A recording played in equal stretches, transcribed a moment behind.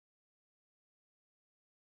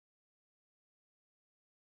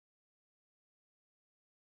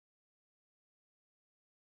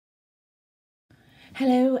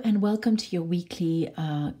Hello and welcome to your weekly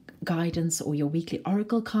guidance or your weekly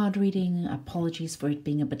oracle card reading. Apologies for it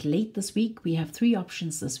being a bit late this week. We have three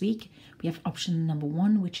options this week. We have option number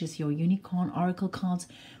one, which is your unicorn oracle cards.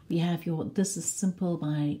 We have your This Is Simple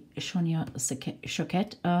by Shonya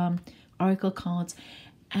Choquette oracle cards.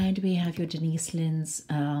 And we have your Denise Lynn's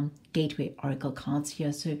Gateway Oracle cards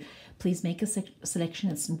here. So please make a selection.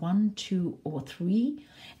 It's 1, 2, or 3.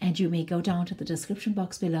 And you may go down to the description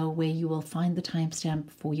box below where you will find the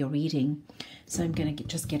timestamp for your reading. So I'm going to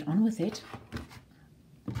just get on with it.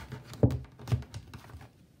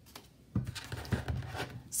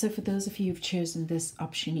 So for those of you who've chosen this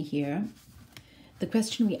option here, the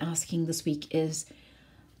question we're asking this week is,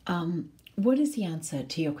 what is the answer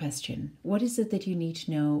to your question? What is it that you need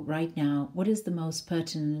to know right now? What is the most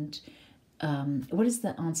pertinent, what is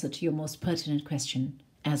the answer to your most pertinent question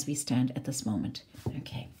as we stand at this moment?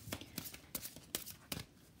 Okay.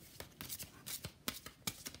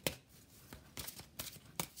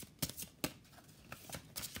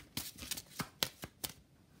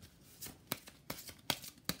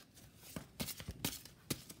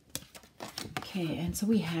 Okay, and so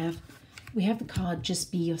we have the card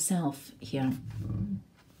Just Be Yourself here.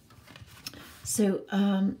 So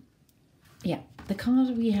yeah, the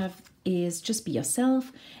card we have is Just Be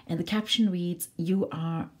Yourself, and the caption reads, you're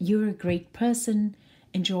a great person,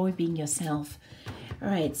 enjoy being yourself. All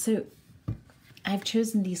right, so I've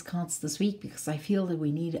chosen these cards this week because I feel that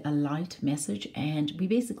we need a light message, and we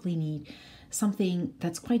basically need something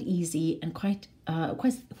that's quite easy and quite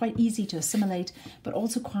easy to assimilate, but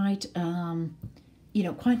also quite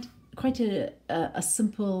quite a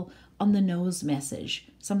simple on the nose message,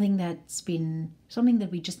 something that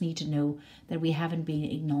we just need to know, that we haven't been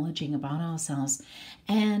acknowledging about ourselves.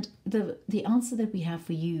 And the answer that we have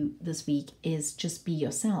for you this week is just be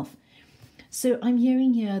yourself. So I'm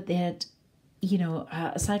hearing here that,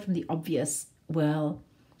 aside from the obvious, the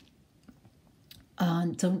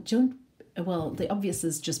obvious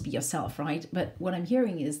is just be yourself, right? But what I'm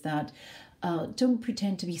hearing is that don't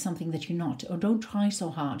pretend to be something that you're not, or don't try so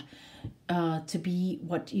hard to be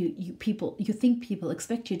what you think people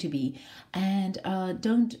expect you to be, and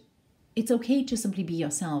it's okay to simply be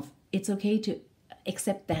yourself. It's okay to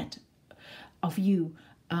accept that of you,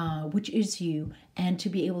 which is you, and to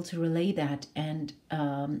be able to relay that and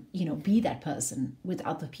be that person with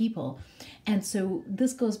other people. And so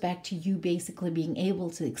this goes back to you basically being able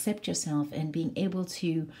to accept yourself and being able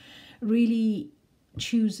to really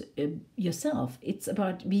choose yourself. It's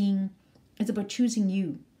about choosing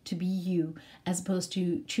you to be you, as opposed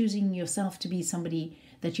to choosing yourself to be somebody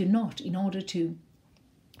that you're not in order to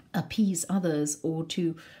appease others or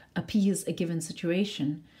to appease a given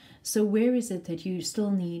situation. So where is it that you still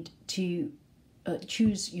need to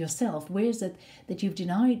choose yourself? Where is it that you've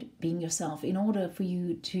denied being yourself in order for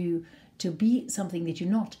you to be something that you're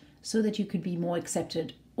not, so that you could be more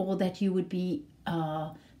accepted, or that you would be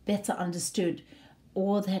better understood,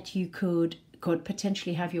 or that you could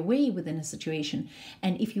potentially have your way within a situation?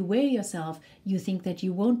 And if you wear yourself, you think that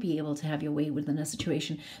you won't be able to have your way within a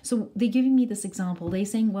situation. So they're giving me this example. They're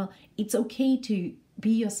saying, well, it's okay to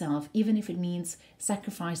be yourself, even if it means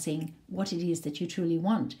sacrificing what it is that you truly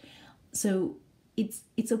want. So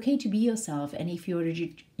it's okay to be yourself, and if you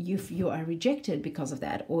are rejected because of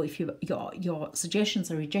that, or if your suggestions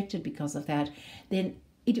are rejected because of that, then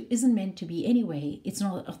it isn't meant to be anyway. It's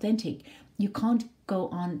not authentic. You can't go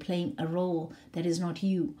on playing a role that is not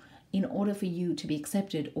you in order for you to be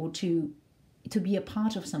accepted or to be a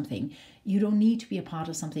part of something. You don't need to be a part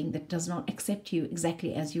of something that does not accept you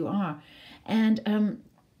exactly as you are. And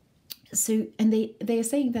they are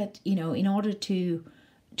saying that, in order to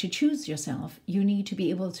choose yourself, you need to be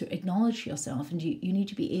able to acknowledge yourself, and you need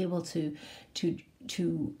to be able to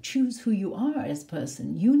choose who you are as a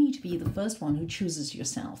person. You need to be the first one who chooses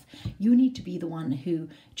yourself. You need to be the one who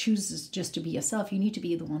chooses just to be yourself. You need to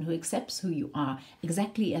be the one who accepts who you are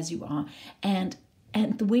exactly as you are. And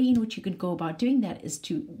the way in which you can go about doing that is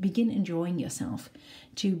to begin enjoying yourself,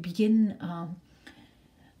 to begin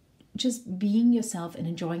just being yourself and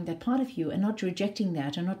enjoying that part of you, and not rejecting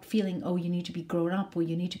that, and not feeling, oh, you need to be grown up, or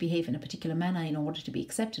you need to behave in a particular manner in order to be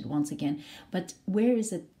accepted once again. But where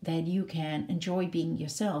is it that you can enjoy being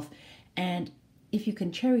yourself? And if you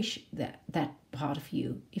can cherish that part of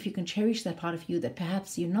you, if you can cherish that part of you that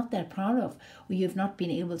perhaps you're not that proud of, or you've not been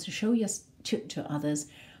able to show to others,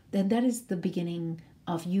 then that is the beginning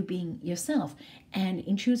of you being yourself. And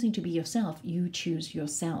in choosing to be yourself, you choose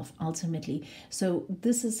yourself ultimately. So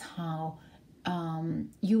this is how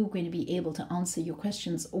you're going to be able to answer your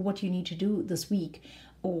questions, or what you need to do this week,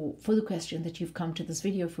 or for the question that you've come to this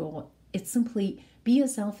video for, It's simply be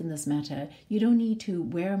yourself in this matter. You don't need to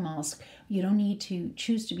wear a mask. You don't need to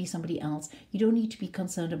choose to be somebody else. You don't need to be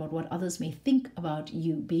concerned about what others may think about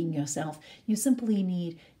you being yourself. You simply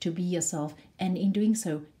need to be yourself, and in doing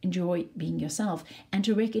so, enjoy being yourself, and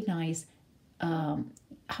to recognize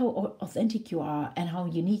how authentic you are and how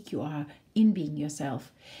unique you are in being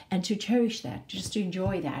yourself, and to cherish that, just to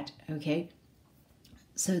enjoy that, okay?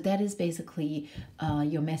 So that is basically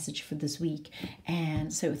your message for this week.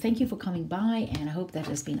 And so thank you for coming by, and I hope that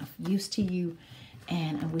has been of use to you,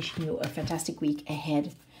 and I'm wishing you a fantastic week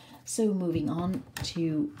ahead. So moving on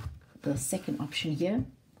to the second option here.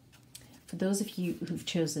 For those of you who've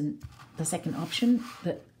chosen the second option,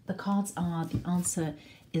 the cards are the answer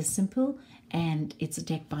is simple, and it's a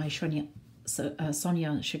deck by Sonia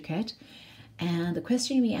Choquette. And the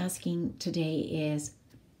question we're asking today is,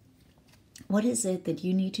 what is it that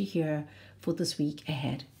you need to hear for this week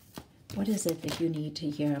ahead? What is it that you need to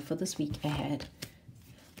hear for this week ahead?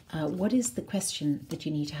 What is the question that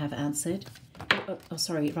you need to have answered?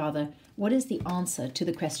 What is the answer to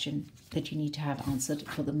the question that you need to have answered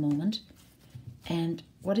for the moment? And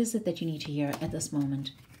what is it that you need to hear at this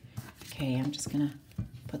moment? Okay, I'm just going to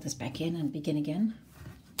put this back in and begin again.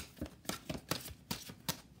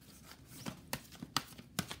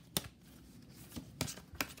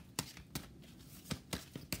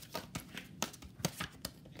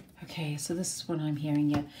 Okay, so this is what I'm hearing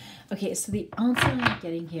here. Okay, so the answer I'm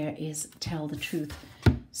getting here is tell the truth.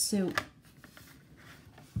 So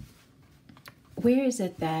where is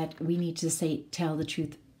it that we need to say tell the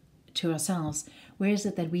truth to ourselves? Where is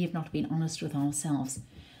it that we have not been honest with ourselves?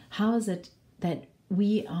 How is it that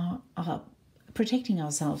we are protecting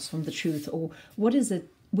ourselves from the truth? Or what is it?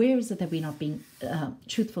 Where is it that we're not being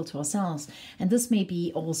truthful to ourselves? And this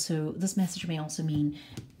message may also mean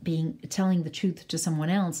telling the truth to someone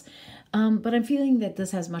else. But I'm feeling that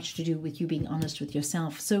this has much to do with you being honest with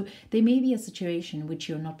yourself. So there may be a situation in which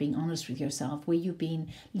you're not being honest with yourself, where you've been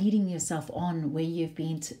leading yourself on, where you've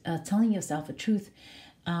been telling yourself a truth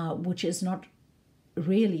which is not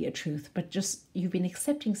really a truth, but just you've been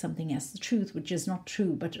accepting something as the truth, which is not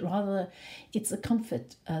true, but rather it's a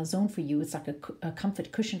comfort zone for you. It's like a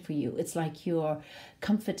comfort cushion for you. It's like your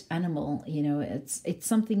comfort animal. You know, it's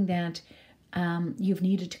something that you've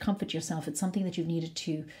needed to comfort yourself. It's something that you've needed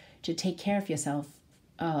to take care of yourself.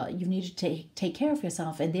 You've needed to take care of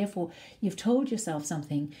yourself, and therefore you've told yourself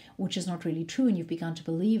something which is not really true, and you've begun to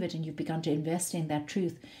believe it, and you've begun to invest in that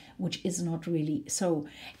truth, which is not really so.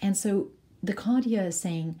 And so the card here is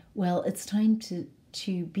saying, well, it's time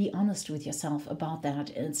to be honest with yourself about that.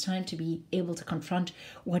 And it's time to be able to confront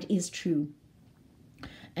what is true.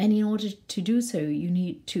 And in order to do so, you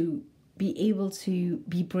need to be able to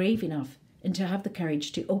be brave enough and to have the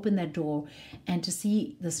courage to open that door and to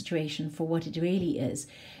see the situation for what it really is.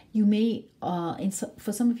 You may,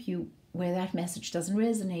 for some of you, where that message doesn't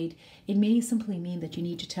resonate, it may simply mean that you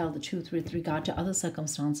need to tell the truth with regard to other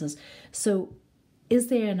circumstances. So is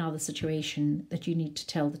there another situation that you need to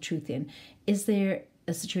tell the truth in? Is there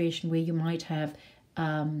a situation where you might have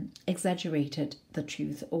exaggerated the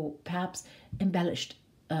truth, or perhaps embellished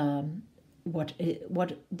what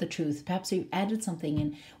the truth? Perhaps you added something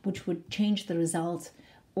in which would change the result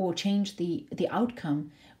or change the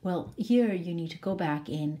outcome. Well, here you need to go back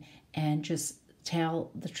in and just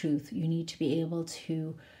tell the truth. You need to be able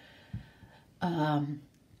to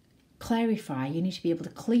clarify. You need to be able to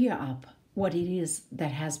clear up what it is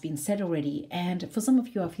that has been said already. And for some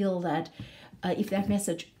of you, I feel that if that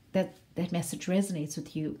message resonates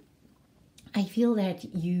with you, I feel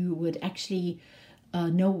that you would actually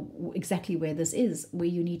know exactly where this is, where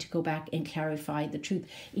you need to go back and clarify the truth.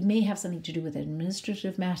 It may have something to do with an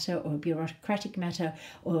administrative matter or a bureaucratic matter,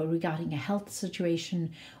 or regarding a health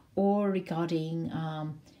situation, or regarding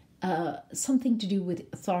something to do with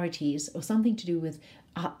authorities, or something to do with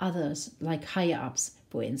others, like higher ups,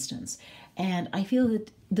 for instance. And I feel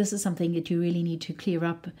that this is something that you really need to clear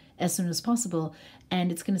up as soon as possible, and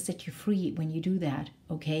it's going to set you free when you do that,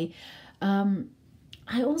 okay?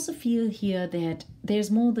 I also feel here that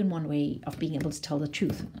there's more than one way of being able to tell the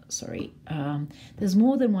truth. There's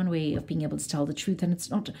more than one way of being able to tell the truth, and it's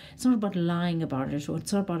not about lying about it, or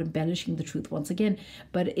it's not about embellishing the truth once again,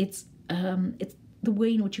 but it's the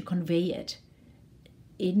way in which you convey it.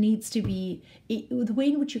 It needs to be the way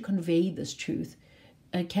in which you convey this truth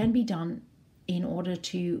can be done in order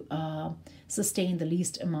to sustain the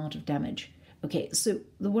least amount of damage. Okay, so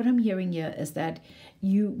what I'm hearing here is that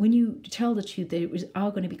when you tell the truth, there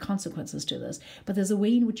are going to be consequences to this, but there's a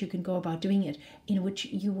way in which you can go about doing it, in which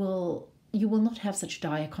you will you will not have such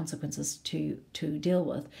dire consequences to deal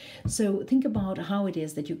with. So think about how it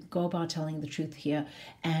is that you go about telling the truth here,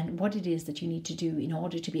 and what it is that you need to do in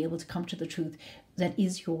order to be able to come to the truth that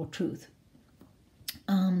is your truth.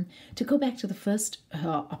 To go back to the first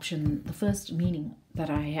option, the first meaning that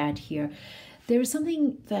I had here, there is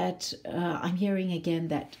something that I'm hearing again,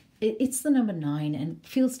 that it's the number 9 and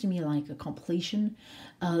feels to me like a completion.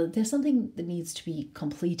 There's something that needs to be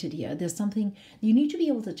completed here. There's something you need to be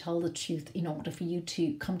able to tell the truth in order for you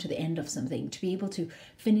to come to the end of something, to be able to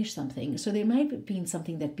finish something. So there might have been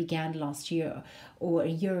something that began last year or a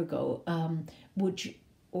year ago,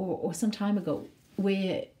 or some time ago,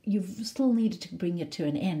 where you've still needed to bring it to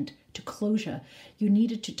an end, to closure. You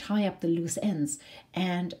needed to tie up the loose ends.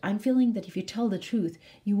 And I'm feeling that if you tell the truth,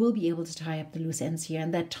 you will be able to tie up the loose ends here.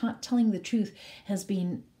 And that telling the truth is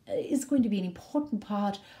going to be an important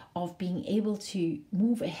part of being able to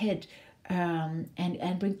move ahead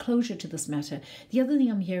and bring closure to this matter. The other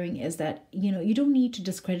thing I'm hearing is that, you don't need to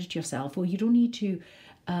discredit yourself, or you don't need to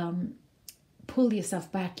pull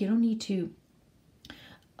yourself back. You don't need to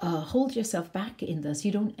hold yourself back in this.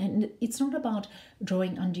 And it's not about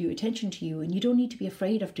drawing undue attention to you, and you don't need to be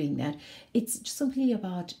afraid of doing that. It's just simply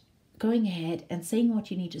about going ahead and saying what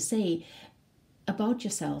you need to say about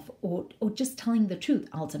yourself, or just telling the truth.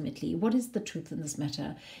 Ultimately, what is the truth in this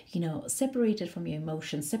matter? Separated from your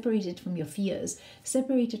emotions, separated from your fears,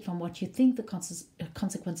 separated from what you think the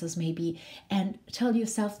consequences may be, and tell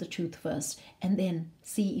yourself the truth first, and then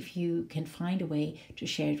see if you can find a way to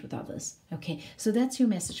share it with others. Okay, so that's your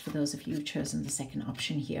message for those of you who've chosen the second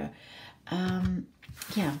option here.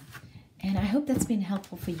 Yeah, and I hope that's been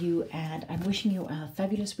helpful for you, and I'm wishing you a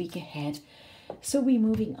fabulous week ahead. So we're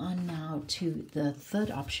moving on now to the third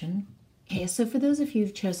option. Okay, so for those of you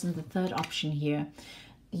who've chosen the third option here,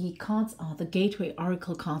 the cards are the Gateway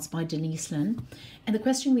Oracle cards by Denise Lynn. And the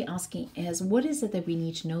question we're asking is, what is it that we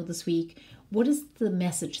need to know this week? What is the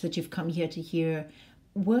message that you've come here to hear?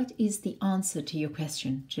 What is the answer to your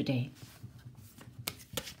question today?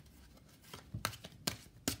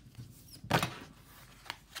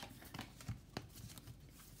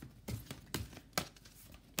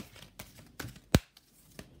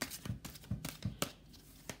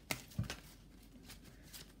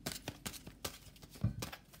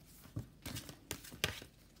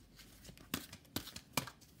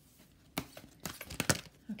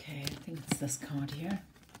 Okay, I think it's this card here.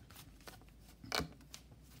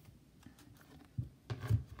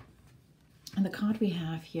 And the card we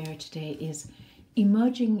have here today is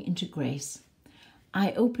Emerging into Grace.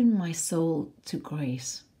 I open my soul to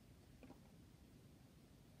grace.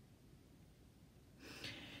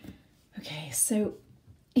 Okay, so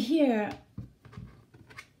here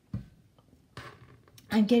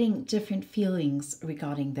I'm getting different feelings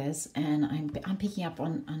regarding this, and I'm picking up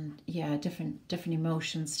on different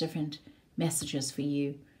emotions, different messages for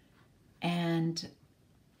you. And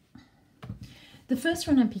the first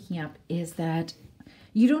one I'm picking up is that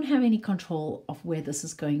you don't have any control of where this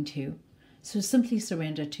is going to, so simply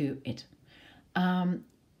surrender to it.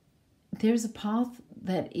 There's a path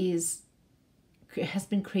that has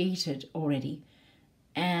been created already,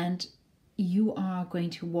 and you are going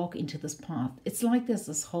to walk into this path. It's like there's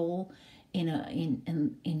this hole in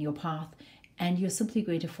your path, and you're simply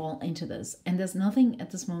going to fall into this. And there's nothing at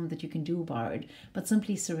this moment that you can do about it, but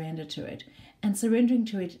simply surrender to it. And surrendering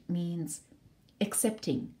to it means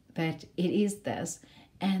accepting that it is this,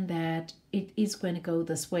 and that it is going to go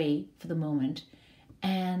this way for the moment,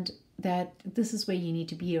 and that this is where you need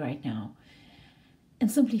to be right now. And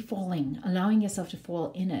simply allowing yourself to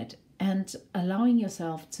fall in it, and allowing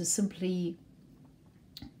yourself to simply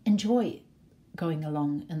enjoy going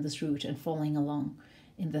along in this route and falling along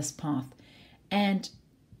in this path, and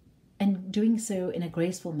doing so in a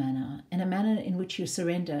graceful manner, in a manner in which you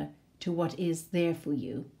surrender to what is there for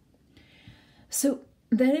you. So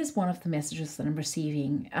that is one of the messages that I'm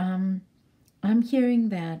receiving. I'm hearing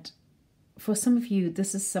that for some of you,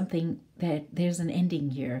 this is something that there's an ending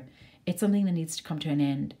here. It's something that needs to come to an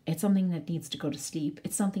end. It's something that needs to go to sleep.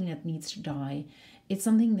 It's something that needs to die. It's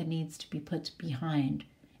something that needs to be put behind.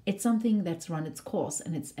 It's something that's run its course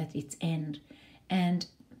and it's at its end. And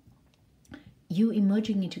you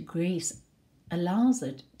emerging into grace allows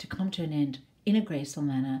it to come to an end in a graceful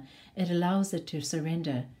manner. It allows it to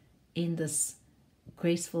surrender in this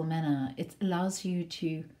graceful manner. It allows you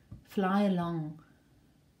to fly along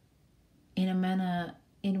in a manner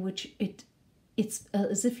in which it's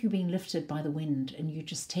as if you're being lifted by the wind and you're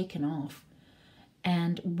just taken off.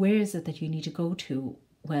 And where is it that you need to go to?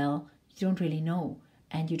 Well, you don't really know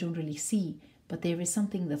and you don't really see, but there is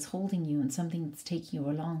something that's holding you and something that's taking you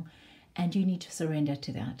along, and you need to surrender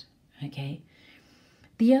to that. Okay.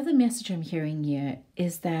 The other message I'm hearing here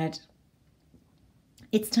is that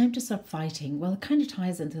it's time to stop fighting. Well, it kind of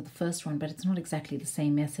ties into the first one, but it's not exactly the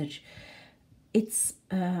same message. It's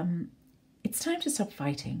time to stop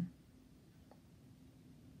fighting.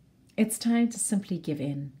 It's time to simply give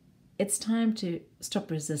in. It's time to stop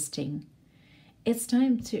resisting. It's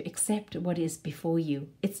time to accept what is before you.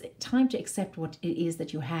 It's time to accept what it is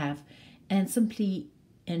that you have and simply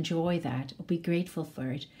enjoy that or be grateful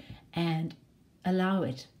for it and allow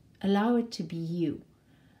it. Allow it to be you.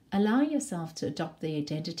 Allow yourself to adopt the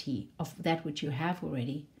identity of that which you have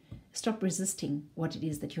already. Stop resisting what it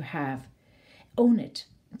is that you have. Own it.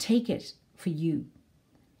 Take it for you.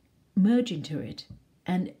 Merge into it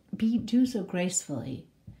and do so gracefully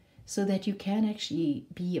so that you can actually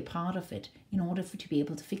be a part of it in order to be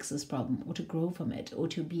able to fix this problem or to grow from it or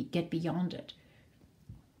to get beyond it.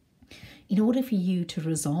 In order for you to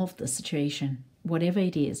resolve the situation, whatever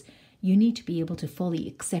it is, you need to be able to fully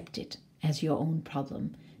accept it as your own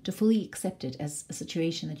problem, to fully accept it as a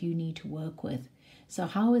situation that you need to work with. So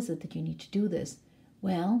how is it that you need to do this?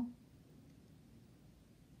 Well,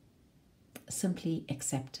 simply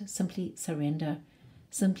accept, simply surrender,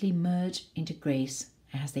 simply merge into grace,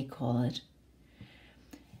 as they call it.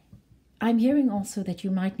 I'm hearing also that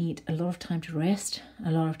you might need a lot of time to rest,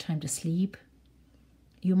 a lot of time to sleep.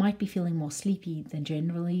 You might be feeling more sleepy than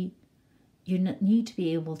generally. You need to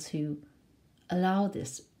be able to allow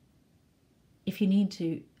this. If you need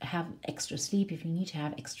to have extra sleep, if you need to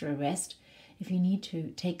have extra rest, if you need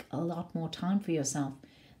to take a lot more time for yourself,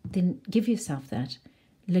 then give yourself that.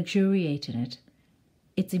 Luxuriate in it.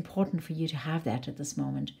 It's important for you to have that at this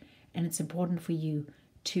moment. And it's important for you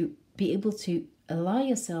to be able to allow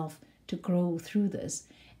yourself to grow through this.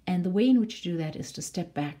 And the way in which you do that is to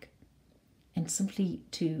step back and simply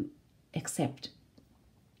to accept.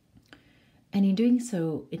 And in doing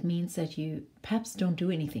so, it means that you perhaps don't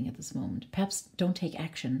do anything at this moment. Perhaps don't take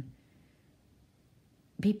action.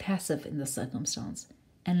 Be passive in the circumstance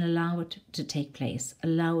and allow it to take place.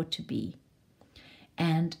 Allow it to be.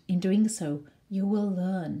 And in doing so, you will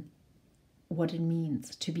learn what it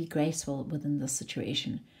means to be graceful within this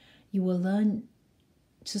situation. You will learn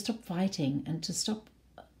to stop fighting and to stop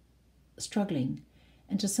struggling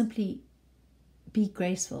and to simply be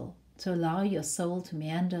graceful, to allow your soul to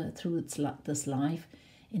meander through this life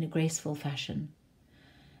in a graceful fashion.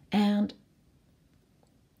 And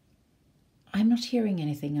I'm not hearing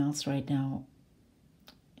anything else right now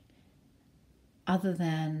other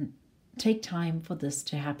than take time for this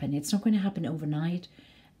to happen. It's not going to happen overnight,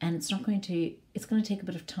 and it's going to take a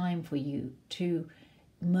bit of time for you to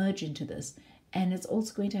merge into this. And it's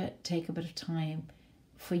also going to take a bit of time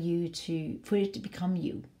for it to become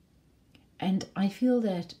you. And I feel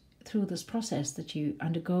that through this process that you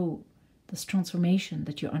undergo, this transformation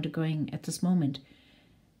that you're undergoing at this moment,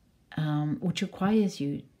 which requires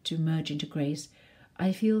you to merge into grace,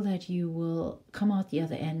 I feel that you will come out the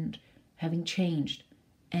other end having changed,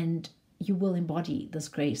 and you will embody this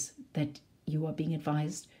grace that you are being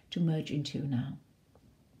advised to merge into now.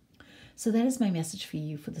 So that is my message for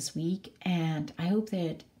you for this week, and I hope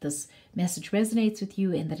that this message resonates with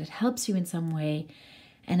you and that it helps you in some way.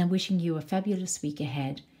 And I'm wishing you a fabulous week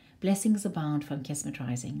ahead. Blessings abound from Kismet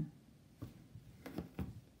Rising.